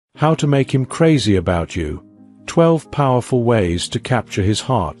How to make him crazy about you. 12 powerful ways to capture his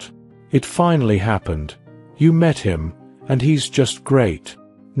heart. It finally happened. You met him, and he's just great.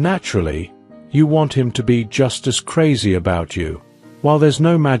 Naturally, you want him to be just as crazy about you. While there's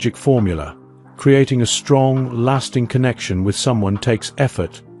no magic formula, creating a strong, lasting connection with someone takes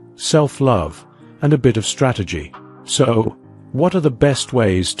effort, self-love, and a bit of strategy. So, what are the best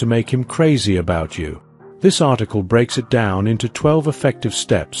ways to make him crazy about you? This article breaks it down into 12 effective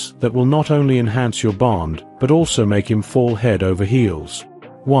steps that will not only enhance your bond, but also make him fall head over heels.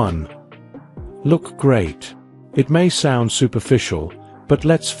 1. Look great. It may sound superficial, but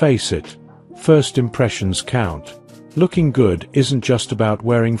let's face it, first impressions count. Looking good isn't just about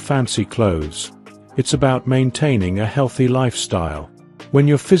wearing fancy clothes. It's about maintaining a healthy lifestyle. When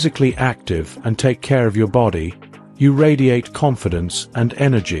you're physically active and take care of your body, you radiate confidence and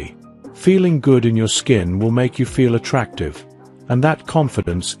energy. Feeling good in your skin will make you feel attractive, and that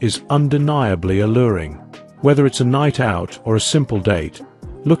confidence is undeniably alluring. Whether it's a night out or a simple date,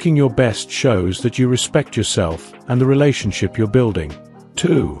 looking your best shows that you respect yourself and the relationship you're building.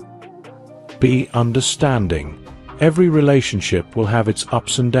 2. Be understanding. Every relationship will have its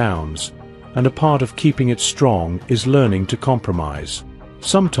ups and downs, and a part of keeping it strong is learning to compromise.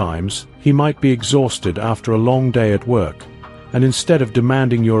 Sometimes, he might be exhausted after a long day at work, and instead of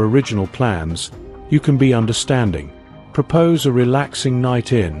demanding your original plans, you can be understanding. Propose a relaxing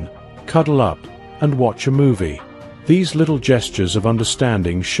night in, cuddle up, and watch a movie. These little gestures of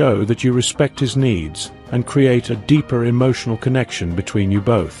understanding show that you respect his needs and create a deeper emotional connection between you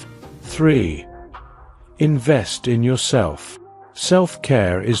both. 3. Invest in yourself.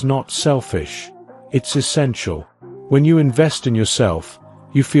 Self-care is not selfish, it's essential. When you invest in yourself,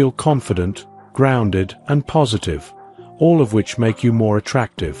 you feel confident, grounded, and positive, all of which make you more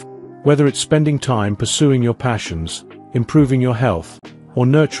attractive. Whether it's spending time pursuing your passions, improving your health, or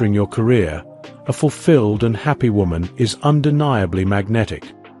nurturing your career, a fulfilled and happy woman is undeniably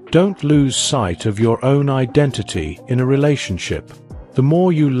magnetic. Don't lose sight of your own identity in a relationship. The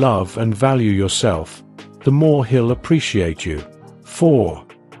more you love and value yourself, the more he'll appreciate you. 4.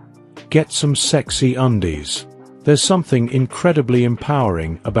 Get some sexy undies. There's something incredibly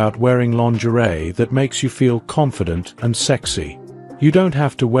empowering about wearing lingerie that makes you feel confident and sexy. You don't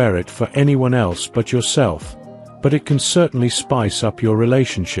have to wear it for anyone else but yourself, but it can certainly spice up your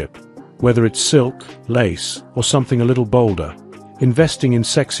relationship. Whether it's silk, lace, or something a little bolder, investing in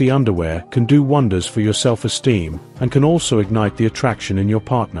sexy underwear can do wonders for your self-esteem and can also ignite the attraction in your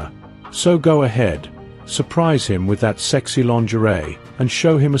partner. So go ahead, surprise him with that sexy lingerie, and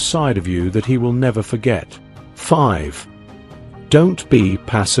show him a side of you that he will never forget. 5. Don't be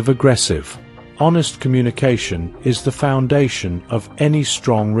passive-aggressive. Honest communication is the foundation of any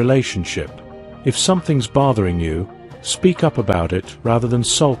strong relationship. If something's bothering you, speak up about it rather than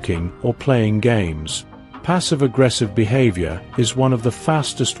sulking or playing games. Passive-aggressive behavior is one of the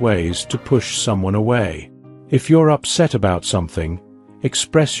fastest ways to push someone away. If you're upset about something,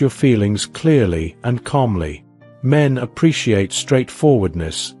 express your feelings clearly and calmly. Men appreciate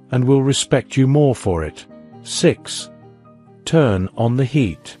straightforwardness and will respect you more for it. 6. Turn on the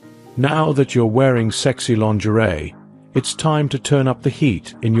heat. Now that you're wearing sexy lingerie, it's time to turn up the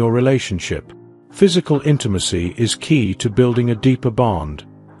heat in your relationship. Physical intimacy is key to building a deeper bond,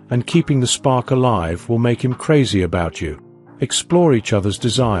 and keeping the spark alive will make him crazy about you. Explore each other's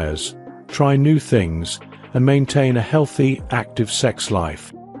desires, try new things, and maintain a healthy, active sex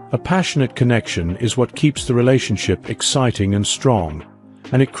life. A passionate connection is what keeps the relationship exciting and strong,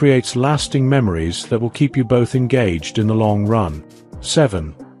 and it creates lasting memories that will keep you both engaged in the long run.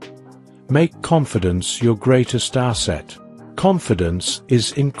 7. Make confidence your greatest asset. Confidence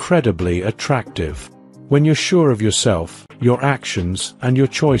is incredibly attractive. When you're sure of yourself, your actions, and your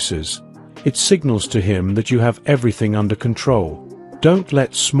choices, it signals to him that you have everything under control. Don't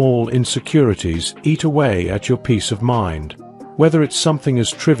let small insecurities eat away at your peace of mind. Whether it's something as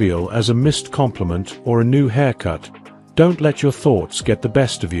trivial as a missed compliment or a new haircut, don't let your thoughts get the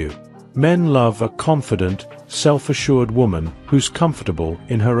best of you. Men love a confident, self-assured woman who's comfortable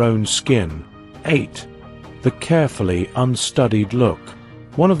in her own skin. 8. The carefully unstudied look.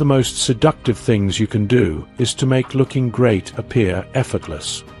 One of the most seductive things you can do is to make looking great appear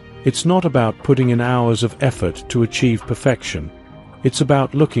effortless. It's not about putting in hours of effort to achieve perfection. It's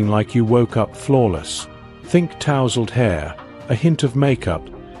about looking like you woke up flawless. Think tousled hair, a hint of makeup,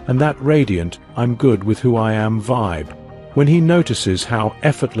 and that radiant, "I'm good with who I am" vibe. When he notices how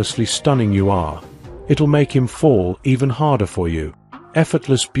effortlessly stunning you are, it'll make him fall even harder for you.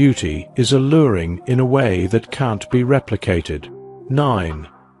 Effortless beauty is alluring in a way that can't be replicated. 9.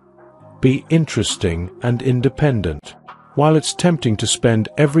 Be interesting and independent. While it's tempting to spend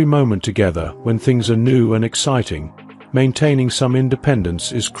every moment together when things are new and exciting, maintaining some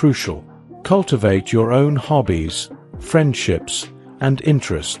independence is crucial. Cultivate your own hobbies, friendships, and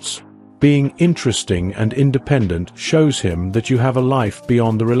interests. Being interesting and independent shows him that you have a life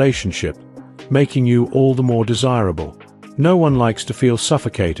beyond the relationship, making you all the more desirable. No one likes to feel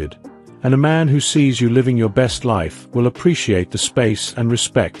suffocated, and a man who sees you living your best life will appreciate the space and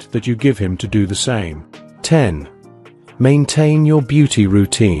respect that you give him to do the same. 10. Maintain your beauty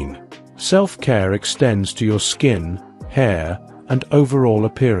routine. Self-care extends to your skin, hair, and overall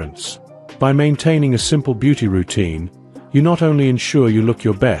appearance. By maintaining a simple beauty routine, you not only ensure you look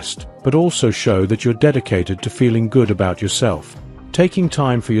your best, but also show that you're dedicated to feeling good about yourself. Taking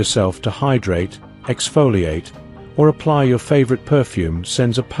time for yourself to hydrate, exfoliate, or apply your favorite perfume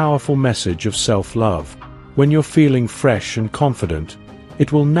sends a powerful message of self-love. When you're feeling fresh and confident,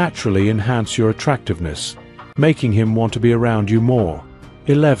 it will naturally enhance your attractiveness, making him want to be around you more.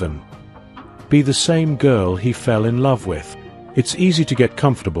 11. Be the same girl he fell in love with. It's easy to get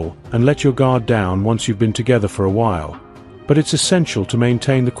comfortable and let your guard down once you've been together for a while, but it's essential to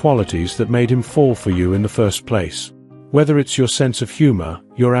maintain the qualities that made him fall for you in the first place. Whether it's your sense of humor,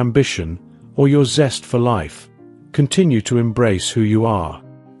 your ambition, or your zest for life, continue to embrace who you are.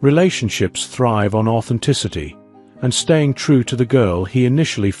 Relationships thrive on authenticity, and staying true to the girl he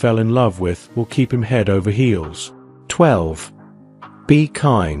initially fell in love with will keep him head over heels. 12. Be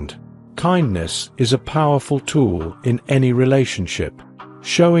kind. Kindness is a powerful tool in any relationship.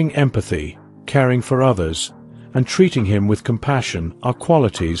 Showing empathy, caring for others, and treating him with compassion are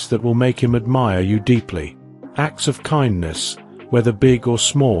qualities that will make him admire you deeply. Acts of kindness, whether big or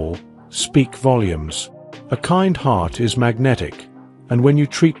small, speak volumes. A kind heart is magnetic, and when you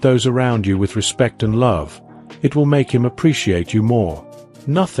treat those around you with respect and love, it will make him appreciate you more.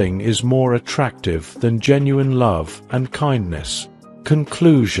 Nothing is more attractive than genuine love and kindness.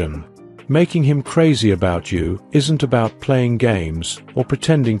 Conclusion. Making him crazy about you isn't about playing games or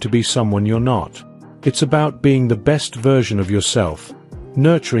pretending to be someone you're not. It's about being the best version of yourself,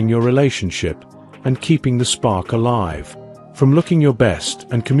 nurturing your relationship, and keeping the spark alive. From looking your best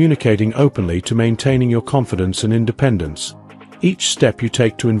and communicating openly to maintaining your confidence and independence, each step you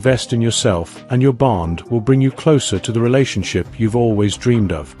take to invest in yourself and your bond will bring you closer to the relationship you've always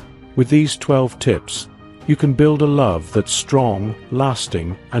dreamed of. With these 12 tips, you can build a love that's strong,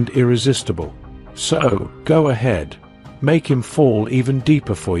 lasting, and irresistible. So, go ahead. Make him fall even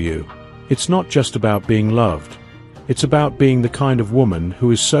deeper for you. It's not just about being loved. It's about being the kind of woman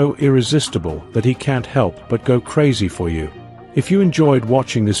who is so irresistible that he can't help but go crazy for you. If you enjoyed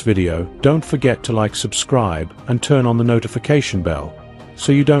watching this video, don't forget to like, subscribe, and turn on the notification bell,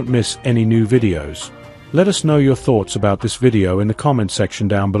 so you don't miss any new videos. Let us know your thoughts about this video in the comment section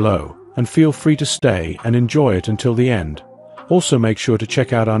down below, and feel free to stay and enjoy it until the end. Also make sure to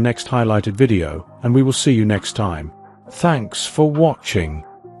check out our next highlighted video, and we will see you next time. Thanks for watching.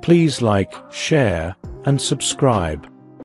 Please like, share, and subscribe.